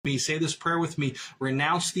me. Say this prayer with me.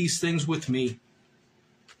 Renounce these things with me,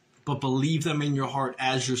 but believe them in your heart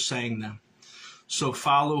as you're saying them. So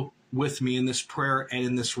follow with me in this prayer and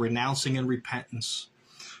in this renouncing and repentance.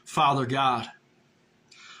 Father God,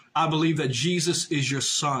 I believe that Jesus is your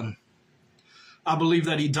Son. I believe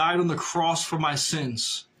that he died on the cross for my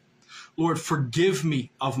sins. Lord, forgive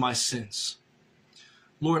me of my sins.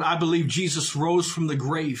 Lord, I believe Jesus rose from the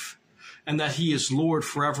grave and that he is Lord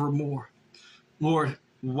forevermore. Lord,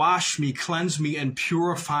 wash me, cleanse me, and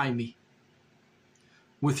purify me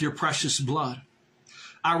with your precious blood.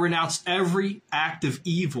 I renounce every act of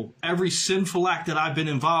evil, every sinful act that I've been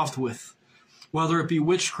involved with, whether it be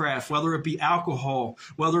witchcraft, whether it be alcohol,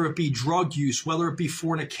 whether it be drug use, whether it be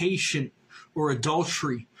fornication or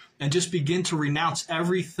adultery, and just begin to renounce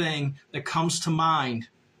everything that comes to mind,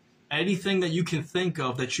 anything that you can think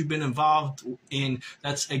of that you've been involved in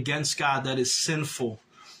that's against God, that is sinful.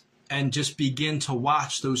 And just begin to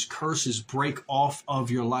watch those curses break off of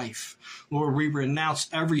your life. Lord, we renounce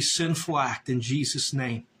every sinful act in Jesus'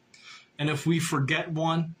 name. And if we forget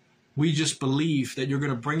one, we just believe that you're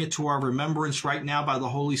going to bring it to our remembrance right now by the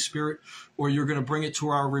Holy Spirit, or you're going to bring it to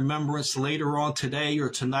our remembrance later on today or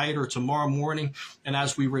tonight or tomorrow morning. And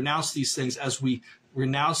as we renounce these things, as we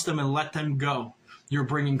renounce them and let them go, you're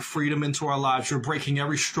bringing freedom into our lives. You're breaking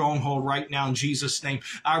every stronghold right now in Jesus' name.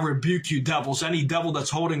 I rebuke you, devils. Any devil that's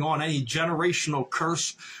holding on, any generational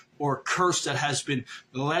curse or curse that has been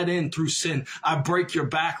let in through sin, I break your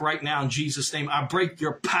back right now in Jesus' name. I break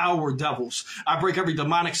your power, devils. I break every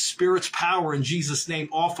demonic spirit's power in Jesus' name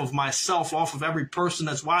off of myself, off of every person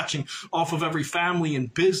that's watching, off of every family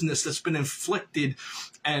and business that's been inflicted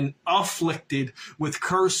and afflicted with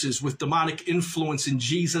curses, with demonic influence in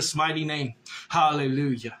Jesus' mighty name.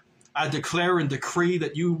 Hallelujah. I declare and decree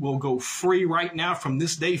that you will go free right now from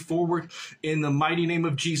this day forward in the mighty name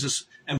of Jesus. And